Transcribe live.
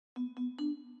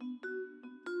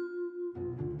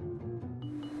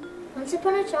Once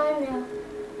upon a time there were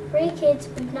 3 kids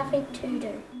with nothing to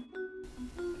do.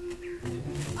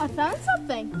 I found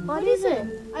something. What is it?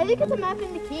 I think it's a map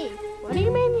and a key. What do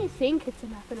you mean you think it's a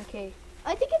map and a key?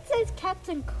 I think it says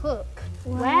Captain Cook.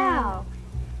 Wow.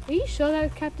 Are you sure that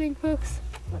was Captain Cook's?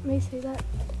 Let me see that.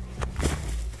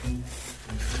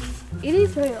 It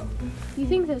is real. You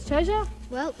think there's treasure?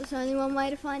 Well, there's only one way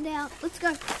to find out. Let's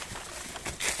go.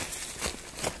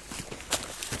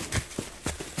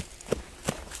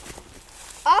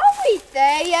 Are we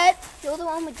there yet? You're the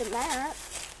one with the map.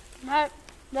 No,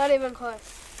 not even close.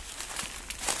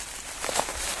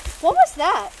 What was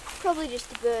that? Probably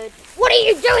just a bird. What are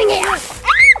you doing here?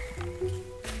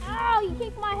 Ow, you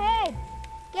kicked my head.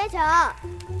 Get up.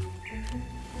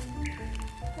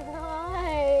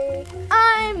 Hi.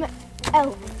 I'm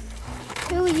Elvis.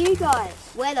 Who are you guys?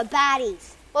 We're the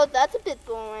baddies. Well, that's a bit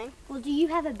boring. Well, do you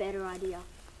have a better idea?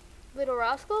 Little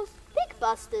rascals? Big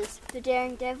Busters, the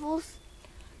Daring Devils.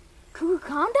 Cuckoo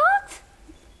Conduct?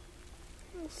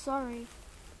 Sorry.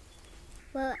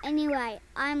 Well, anyway,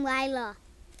 I'm Layla.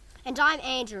 And I'm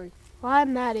Andrew. Well,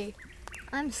 I'm Maddie.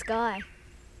 I'm Sky.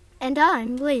 And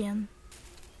I'm Liam.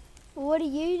 What are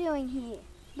you doing here?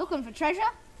 Looking for treasure?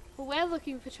 Well, we're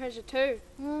looking for treasure too.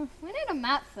 We need a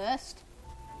map first.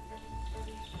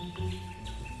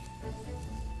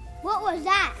 What was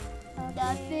that?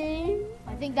 Nothing.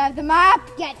 I think they have the map.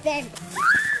 Get them.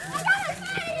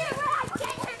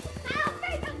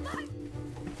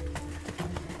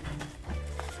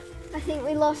 I think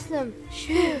we lost them.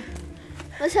 Shoo.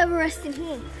 Let's have a rest in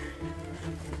here.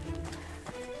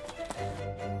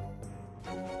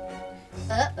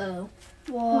 Uh-oh.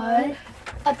 What?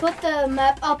 I put the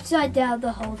map upside down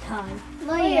the whole time.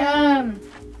 Liam!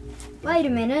 Wait a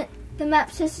minute. The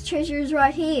map says the treasure is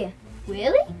right here.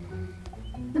 Really?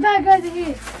 The bad guys are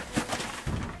here.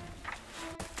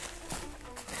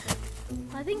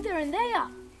 I think they're in there.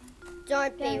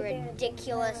 Don't be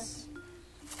ridiculous.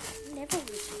 Never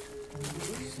listen.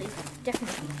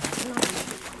 Definitely.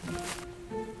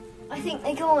 I think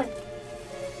they're going.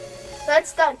 Let's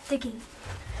start digging.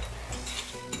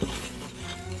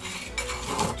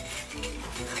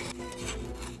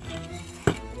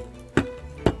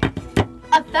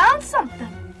 I found something.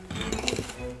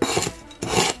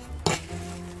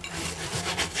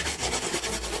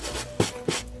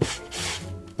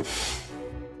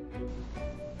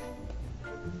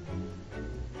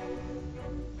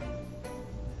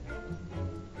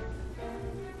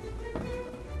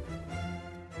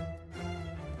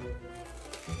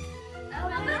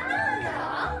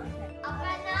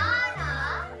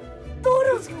 Thought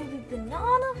it was going to be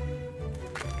banana.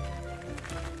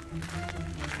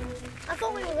 I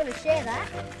thought we were going to share that.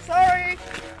 Sorry.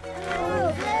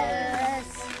 Oh,